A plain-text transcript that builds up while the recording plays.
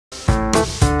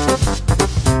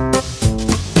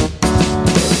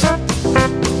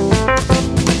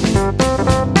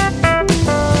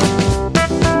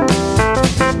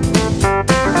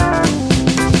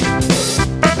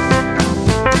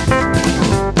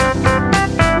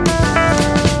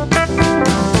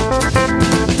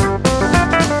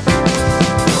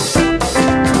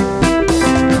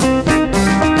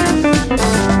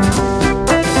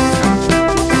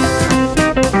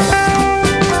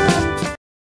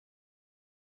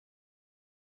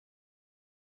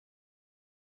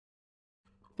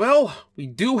Well, we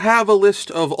do have a list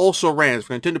of also-rans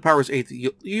for Nintendo Power's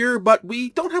 8th year, but we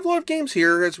don't have a lot of games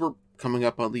here as we're coming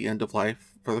up on the end of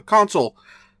life for the console.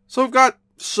 So we've got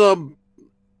some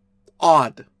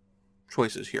odd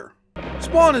choices here.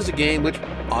 Spawn is a game which,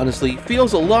 honestly,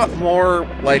 feels a lot more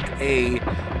like a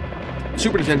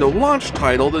Super Nintendo launch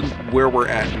title than where we're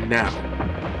at now.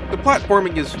 The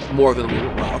platforming is more than a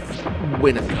little rough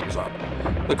when it comes up.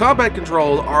 The combat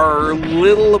controls are a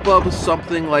little above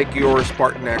something like your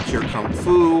Spartan X, your Kung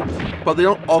Fu, but they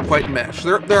don't all quite mesh.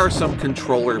 There are some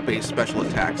controller-based special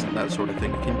attacks and that sort of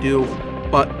thing you can do,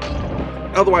 but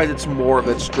otherwise it's more of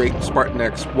that straight Spartan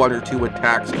X 1 or 2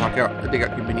 attacks, take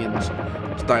out your minions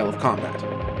style of combat.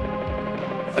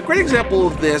 A great example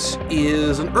of this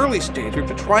is an early stage where you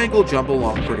have to triangle jump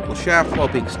along a vertical shaft while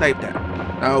being sniped at.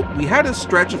 Now, we had a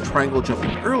stretch of triangle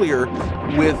jumping earlier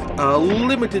with a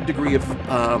limited degree of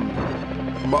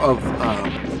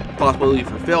possibility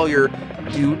for failure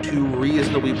due to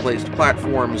reasonably placed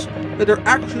platforms that are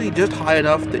actually just high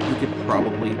enough that you could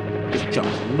probably just jump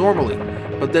normally.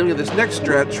 But then we have this next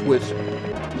stretch, which is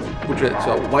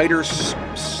a wider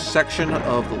section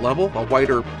of the level, a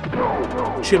wider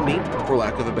chimney, for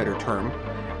lack of a better term,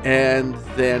 and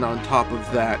then on top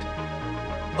of that,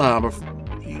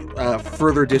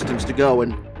 further distance to go,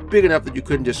 and big enough that you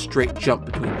couldn't just straight jump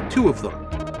between the two of them.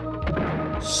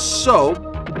 So,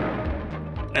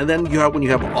 and then when you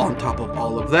have on top of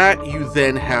all of that, you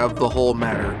then have the whole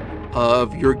matter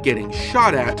of you're getting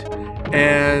shot at,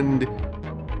 and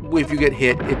if you get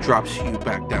hit, it drops you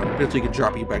back down. Eventually, it can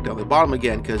drop you back down to the bottom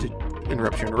again because it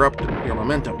interrupts your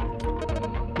momentum.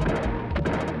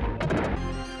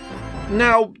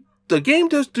 Now, the game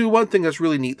does do one thing that's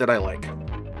really neat that I like.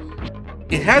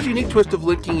 It has a unique twist of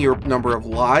linking your number of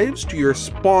lives to your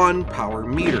spawn power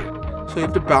meter. So you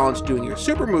have to balance doing your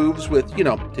super moves with,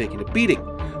 taking a beating.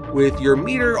 With your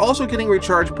meter also getting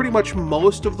recharged pretty much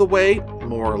most of the way,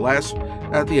 more or less,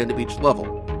 at the end of each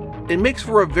level. It makes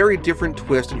for a very different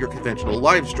twist in your conventional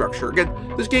live structure. Again,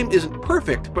 this game isn't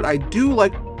perfect, but I do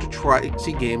like to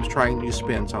see games trying new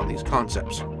spins on these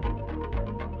concepts.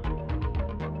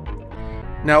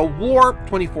 Now, War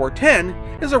 2410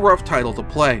 is a rough title to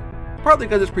play. Partly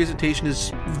because its presentation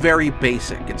is very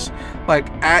basic. It's like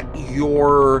at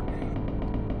your,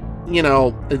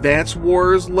 Advanced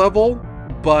Wars level,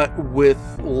 but with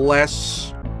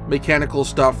less mechanical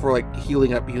stuff for like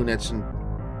healing up units and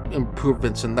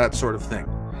improvements and that sort of thing.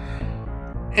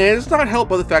 And it's not helped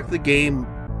by the fact that the game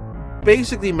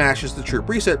basically mashes the troop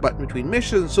reset button between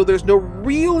missions, so there's no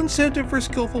real incentive for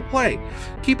skillful play.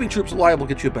 Keeping troops alive will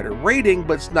get you a better rating,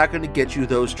 but it's not going to get you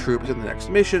those troops in the next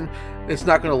mission. It's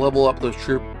not going to level up those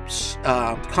troops'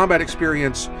 combat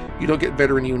experience. You don't get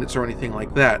veteran units or anything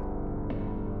like that.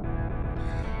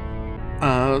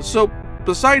 So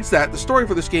besides that, the story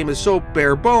for this game is so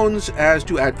bare bones as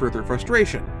to add further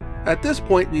frustration. At this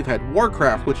point, we've had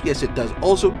Warcraft, which, yes, it does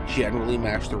also generally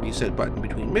mash the reset button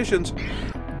between missions,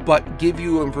 but give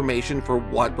you information for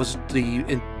what was the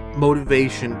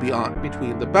motivation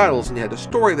between the battles, and you had a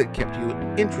story that kept you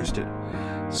interested.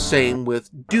 Same with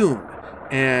Doom.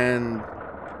 And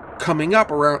coming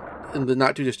up around in the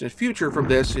not-too-distant future from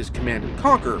this is Command &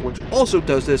 Conquer, which also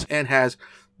does this and has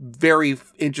very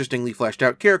interestingly fleshed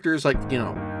out characters like,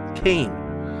 Kane.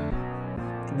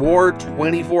 War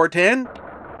 2410?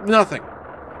 Nothing.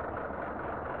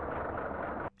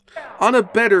 On a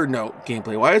better note,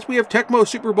 gameplay-wise, we have Tecmo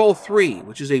Super Bowl 3,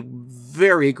 which is a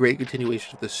very great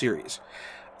continuation of the series.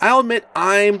 I'll admit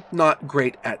I'm not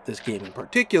great at this game in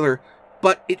particular,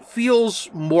 but it feels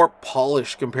more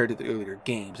polished compared to the earlier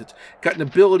games. It's got an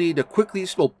ability to quickly,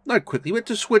 well, not quickly, but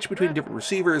to switch between different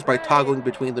receivers by toggling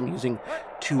between them using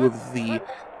 2 of the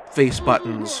face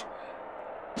buttons.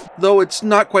 Though it's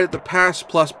not quite at the pass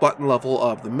plus button level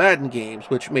of the Madden games,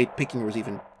 which made picking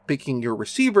your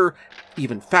receiver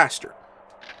even faster.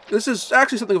 This is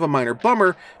actually something of a minor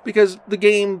bummer, because the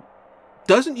game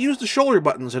doesn't use the shoulder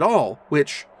buttons at all,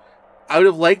 which I would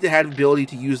have liked to have the ability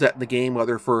to use that in the game,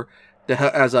 whether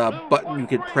as a button you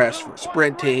could press for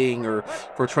sprinting, or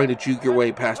for trying to juke your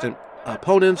way past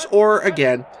opponents, or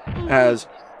again, as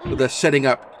the setting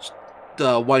up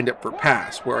the wind up for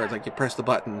pass, where like you press the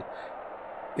button,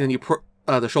 and you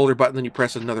the shoulder button, then you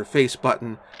press another face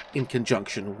button in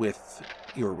conjunction with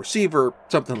your receiver,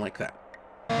 something like that.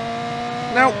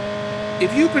 Now,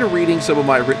 if you've been reading some of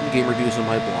my written game reviews on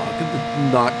my blog in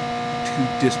the not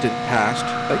too distant past,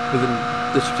 like within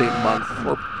this same month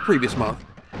or previous month,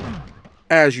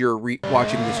 as you're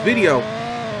watching this video,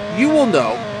 you will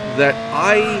know that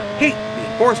I hate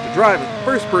being forced to drive in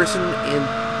first person in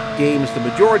games the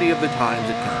majority of the times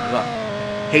it comes up.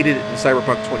 Hated it in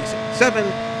Cyberpunk 2077.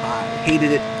 I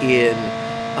hated it in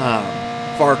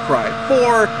Far Cry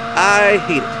 4, I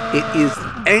hate it. It is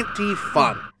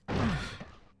anti-fun.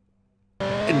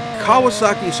 And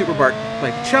Kawasaki Superbike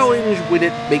Challenge, when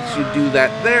it makes you do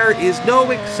that, there is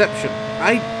no exception.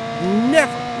 I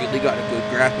never really got a good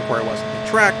grasp of where I was on the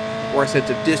track, or a sense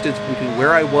of distance between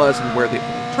where I was and where the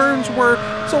turns were,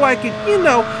 so I could, you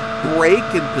know, brake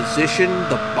and position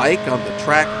the bike on the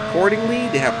track accordingly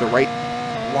to have the right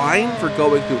line for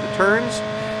going through the turns.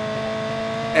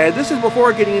 And this is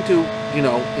before getting into, you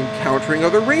know, encountering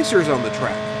other racers on the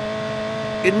track.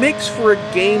 It makes for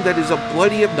a game that is a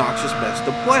bloody obnoxious mess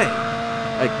to play.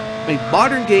 Like,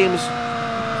 modern games,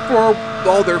 for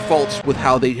all their faults with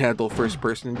how they handle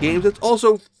first-person games, it's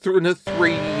also in a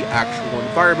 3D actual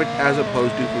environment as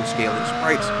opposed to through scaling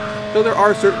sprites. So there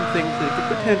are certain things that it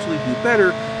could potentially do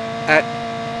better at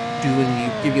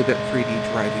giving you that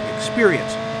 3D driving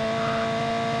experience.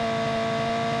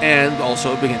 And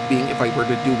also, being if I were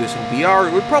to do this in VR,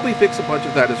 it would probably fix a bunch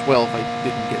of that as well if I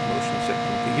didn't get motion sick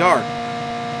from VR.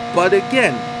 But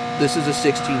again, this is a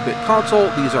 16-bit console.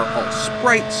 These are all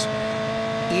sprites.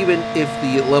 Even if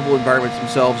the level environments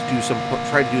themselves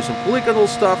try to do some polygonal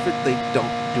stuff, they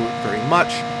don't do it very much.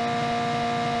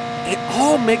 It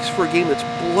all makes for a game that's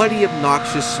bloody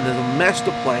obnoxious and is a mess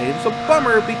to play. It's a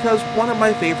bummer because one of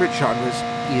my favorite genres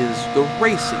is the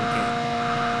racing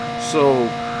game. So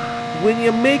when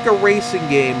you make a racing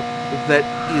game that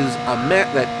is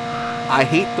that I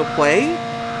hate to play,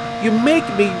 you make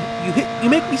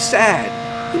me sad.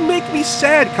 You make me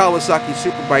sad, Kawasaki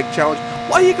Superbike Challenge.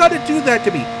 Why you gotta do that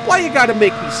to me? Why you gotta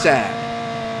make me sad?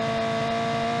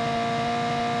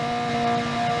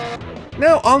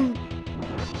 Now, on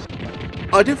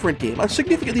a different game, a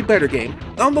significantly better game.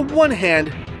 On the one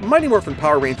hand, Mighty Morphin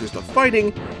Power Rangers The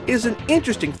Fighting is an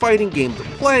interesting fighting game to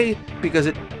play because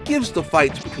it gives the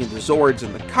fights between the Zords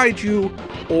and the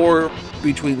Kaiju, or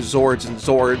between Zords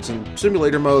and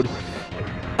simulator mode,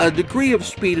 a degree of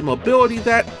speed and mobility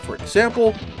that, for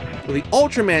example, the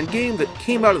Ultraman game that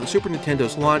came out of the Super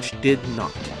Nintendo's launch did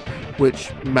not.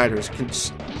 Which matters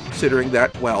considering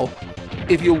that, well,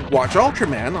 if you watch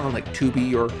Ultraman on like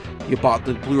Tubi or you bought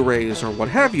the Blu-rays or what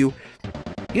have you,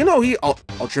 you know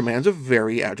Ultraman's a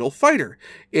very agile fighter.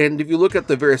 And if you look at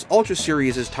the various Ultra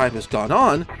series as time has gone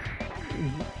on,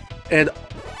 and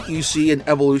you see an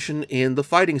evolution in the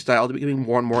fighting style to becoming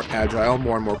more and more agile,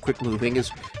 more and more quick-moving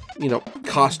as, you know,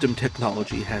 costume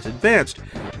technology has advanced.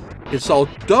 It's all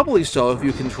doubly so if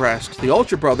you contrast the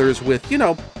Ultra Brothers with, you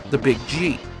know, the Big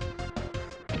G.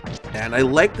 And I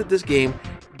like that this game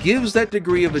gives that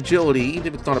degree of agility, even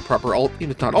if it's not even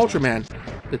if it's not Ultraman,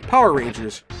 with Power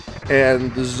Rangers,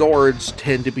 and the Zords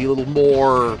tend to be a little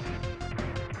more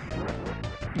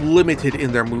limited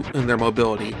in their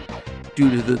mobility due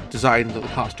to the design of the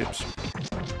costumes.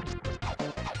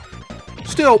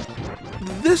 Still,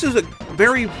 this is a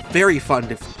very, very fun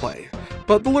to play,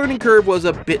 but the learning curve was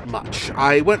a bit much.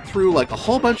 I went through like a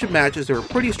whole bunch of matches that were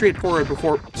pretty straightforward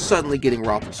before suddenly getting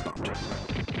raffle stomped.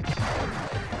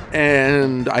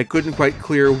 And I couldn't quite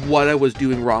clear what I was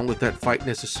doing wrong with that fight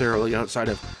necessarily, outside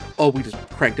of, oh, we just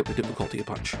cranked up the difficulty a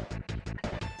bunch.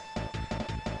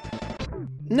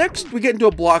 Next, we get into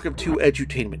a block of 2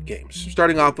 edutainment games,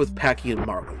 starting off with Packy and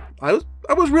Marlin. I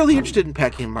was really interested in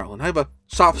Packy and Marlin. I have a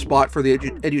soft spot for the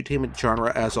edutainment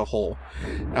genre as a whole.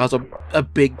 As a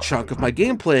big chunk of my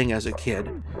game playing as a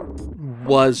kid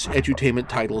was edutainment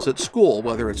titles at school,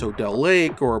 whether it's Odell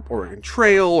Lake, or Oregon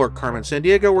Trail, or Carmen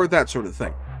Sandiego, or that sort of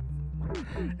thing.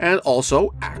 And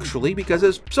also, actually, because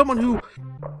as someone who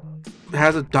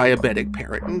has a diabetic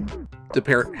parent, and the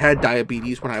parent had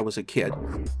diabetes when I was a kid,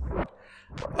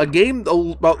 a game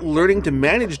about learning to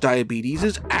manage diabetes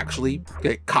is actually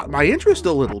caught my interest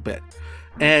a little bit.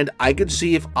 And I could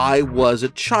see if I was a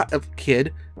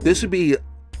kid, this would be,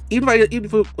 even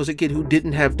if it was a kid who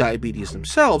didn't have diabetes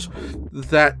themselves,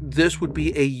 that this would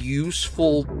be a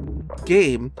useful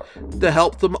game to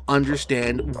help them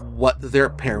understand what their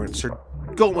parents are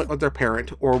going, what their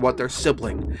parent or what their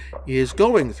sibling is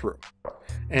going through,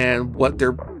 and what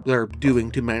they're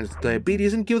doing to manage the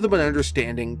diabetes, and give them an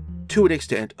understanding to an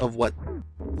extent of what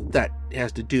that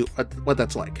has to do, what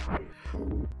that's like.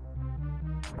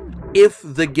 If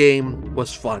the game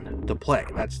was fun to play,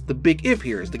 that's the big if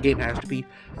here, is the game has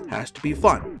to be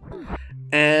fun.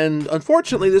 And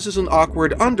unfortunately, this is an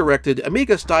awkward, undirected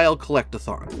Amiga-style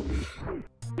collectathon.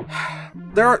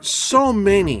 There are so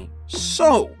many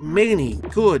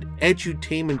good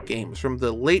edutainment games from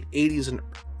the late 80s and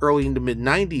early into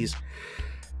mid-90s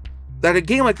that a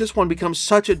game like this one becomes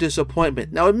such a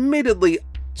disappointment. Now, admittedly,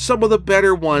 some of the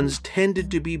better ones tended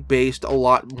to be based a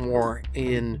lot more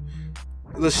in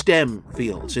the STEM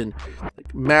fields in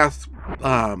math,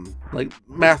 like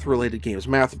math-related games,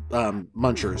 math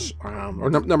munchers, or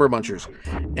number munchers,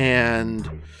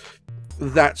 and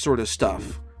that sort of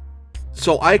stuff.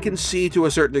 So I can see to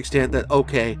a certain extent that,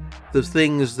 okay, the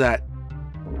things that,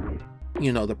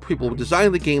 you know, the people who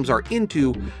design the games are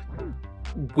into,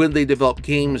 when they develop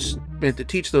games meant to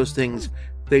teach those things,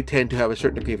 they tend to have a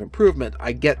certain degree of improvement.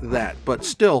 I get that, but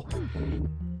still,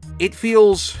 it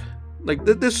feels like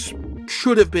this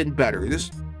should have been better.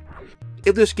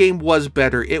 If this game was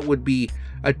better, it would be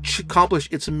accomplish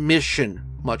its mission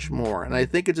much more. And I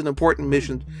think it's an important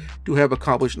mission to have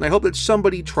accomplished. And I hope that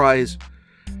somebody tries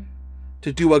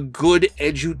to do a good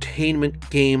edutainment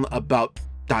game about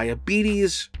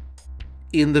diabetes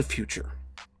in the future,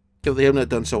 if they haven't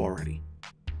done so already.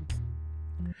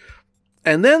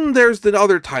 And then there's the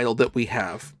other title that we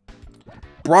have,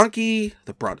 Bronchi,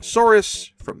 the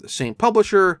Brontosaurus, from the same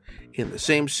publisher, in the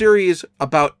same series,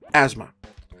 about asthma.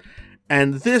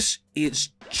 And this is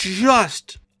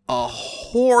just a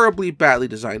horribly badly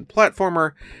designed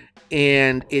platformer,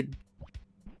 and it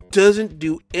doesn't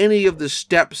do any of the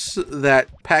steps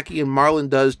that Packy and Marlin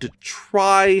does to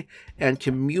try and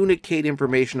communicate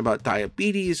information about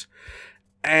diabetes.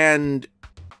 And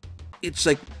it's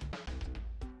like,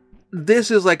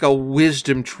 this is like a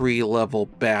wisdom tree level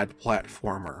bad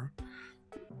platformer.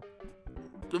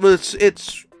 But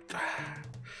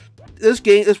this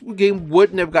game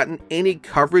wouldn't have gotten any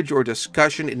coverage or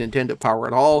discussion in Nintendo Power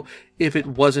at all if it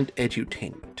wasn't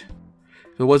edutainment.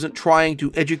 If it wasn't trying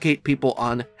to educate people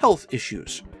on health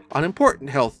issues, on important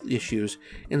health issues,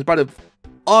 in spite of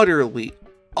utterly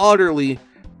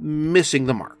missing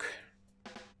the mark.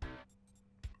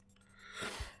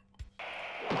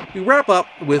 We wrap up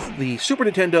with the Super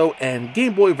Nintendo and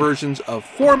Game Boy versions of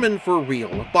Foreman for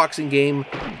Real, a boxing game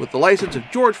with the license of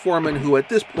George Foreman, who at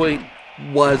this point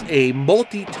was a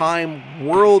multi-time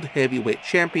world heavyweight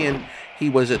champion. He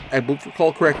was, I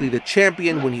recall correctly, the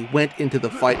champion when he went into the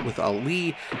fight with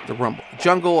Ali, the Rumble in the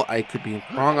Jungle. I could be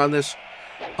wrong on this.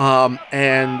 And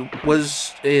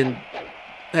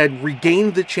had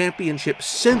regained the championship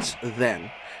since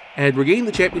then. And had regained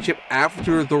the championship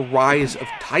after the rise of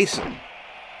Tyson.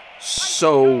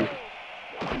 So,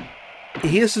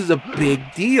 this is a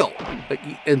big deal.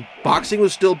 And boxing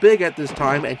was still big at this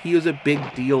time, and he was a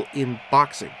big deal in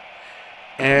boxing.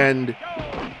 And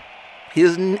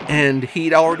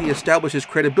he'd already established his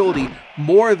credibility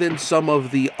more than some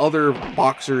of the other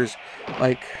boxers,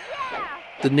 like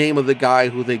the name of the guy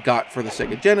who they got for the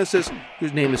Sega Genesis,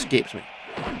 whose name escapes me.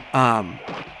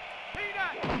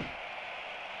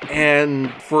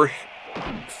 And for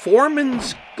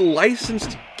Foreman's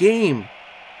licensed game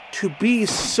to be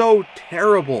so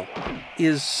terrible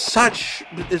is so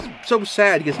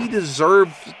sad, because he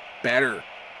deserves better.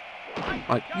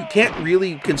 Like, you can't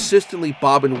really consistently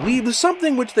bob and weave. There's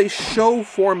something which they show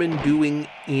Foreman doing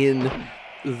in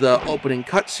the opening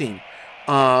cutscene.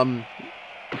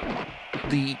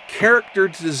 The character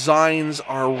designs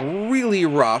are really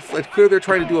rough. It's clear they're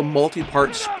trying to do a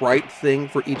multi-part sprite thing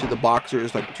for each of the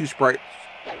boxers, like 2 sprites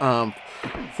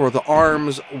for the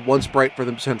arms, 1 sprite for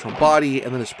the central body,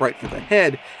 and then a sprite for the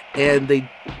head, and they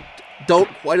don't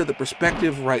quite have the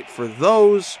perspective right for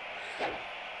those.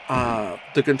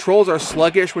 The controls are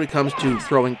sluggish when it comes to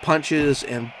throwing punches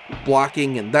and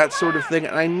blocking and that sort of thing,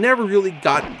 and I never really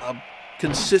got a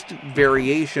consistent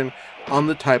variation on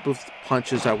the type of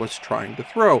punches I was trying to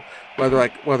throw, whether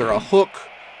a hook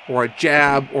or a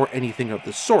jab or anything of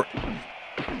the sort.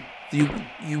 You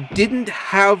don't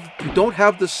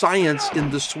have the science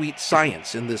in the sweet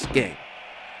science in this game.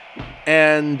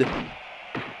 And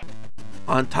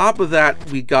on top of that,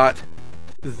 we got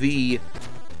the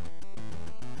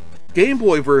Game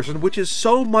Boy version, which is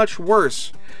so much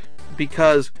worse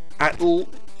because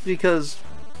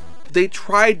they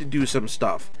tried to do some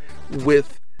stuff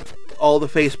with all the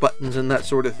face buttons and that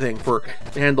sort of thing to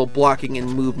handle blocking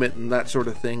and movement and that sort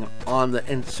of thing on the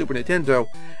Super Nintendo,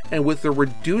 and with the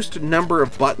reduced number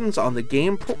of buttons on the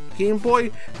Game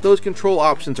Boy, those control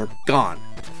options are gone.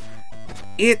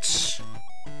 It's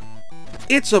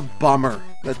a bummer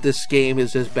that this game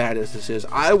is as bad as this is.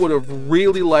 I would have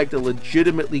really liked a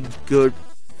legitimately good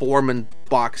Foreman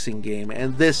boxing game,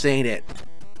 and this ain't it.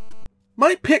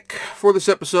 My pick for this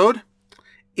episode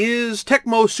is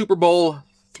Tecmo Super Bowl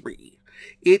 3.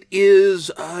 It is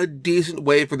a decent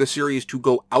way for the series to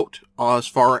go out as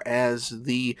far as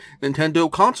the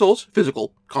Nintendo consoles,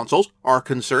 physical consoles, are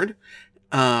concerned,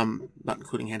 not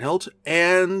including handhelds,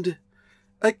 and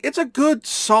it's a good,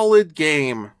 solid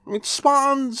game. I mean,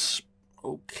 Spawn's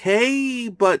okay,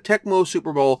 but Tecmo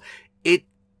Super Bowl,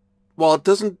 while it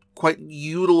doesn't quite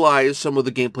utilize some of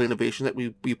the gameplay innovation that we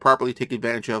properly take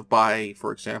advantage of by,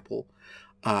 for example,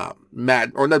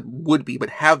 Madden, or not would be,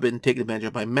 but have been taken advantage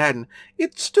of by Madden,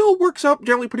 it still works out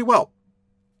generally pretty well.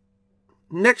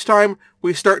 Next time,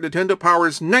 we start Nintendo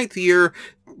Power's 9th year,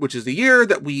 which is the year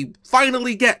that we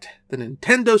finally get the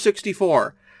Nintendo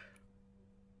 64.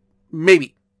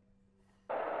 Maybe.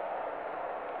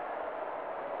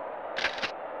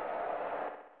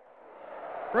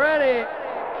 Ready,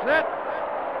 set,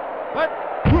 put.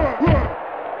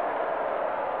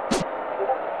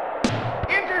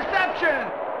 Interception!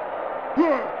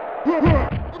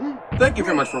 Thank you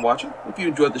very much for watching. If you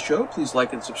enjoyed the show, please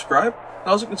like and subscribe. And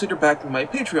also consider backing my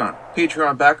Patreon.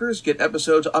 Patreon backers get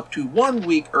episodes up to 1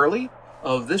 week early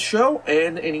of this show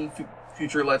and any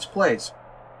future Let's Plays.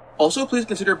 Also, please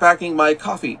consider backing my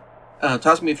Ko-fi.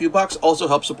 Tossing me a few bucks also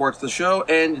helps support the show,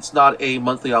 and it's not a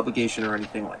monthly obligation or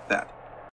anything like that.